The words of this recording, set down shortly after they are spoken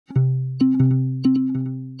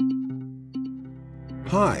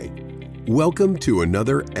Hi, welcome to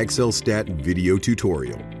another XLSTAT video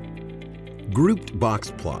tutorial. Grouped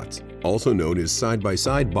box plots, also known as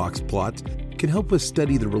side-by-side box plots, can help us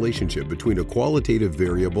study the relationship between a qualitative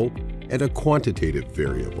variable and a quantitative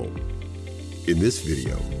variable. In this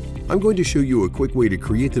video, I'm going to show you a quick way to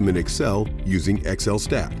create them in Excel using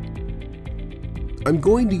XLSTAT. I'm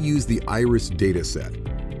going to use the iris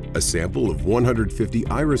dataset, a sample of 150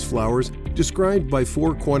 iris flowers described by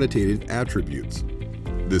 4 quantitative attributes: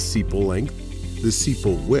 the sepal length, the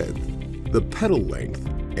sepal width, the petal length,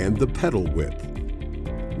 and the petal width.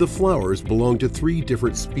 The flowers belong to 3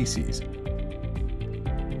 different species.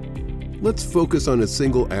 Let's focus on a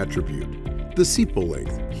single attribute, the sepal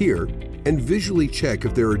length, here, and visually check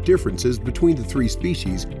if there are differences between the 3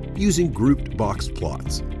 species using grouped box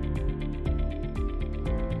plots.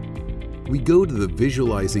 We go to the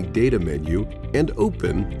Visualizing Data menu and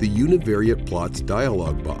open the Univariate Plots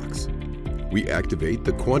dialog box. We activate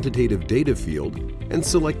the Quantitative Data field and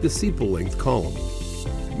select the sepal length column.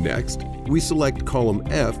 Next, we select column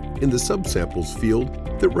F in the Subsamples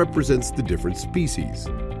field that represents the different species.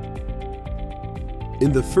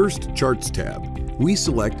 In the first Charts tab, we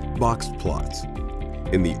select Box Plots.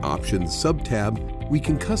 In the Options sub-tab, we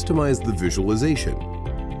can customize the visualization.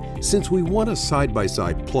 Since we want a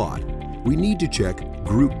side-by-side plot, we need to check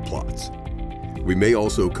Group Plots. We may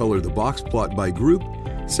also color the box plot by group,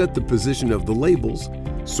 set the position of the labels,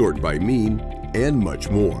 sort by mean, and much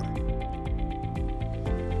more.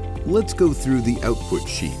 Let's go through the output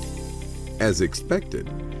sheet. As expected,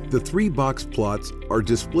 the 3 box plots are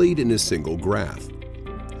displayed in a single graph.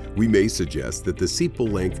 We may suggest that the sepal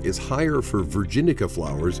length is higher for Virginica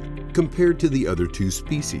flowers compared to the other 2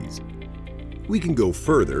 species. We can go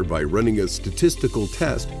further by running a statistical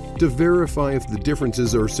test to verify if the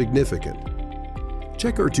differences are significant.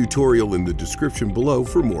 Check our tutorial in the description below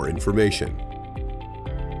for more information.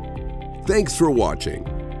 Thanks for watching.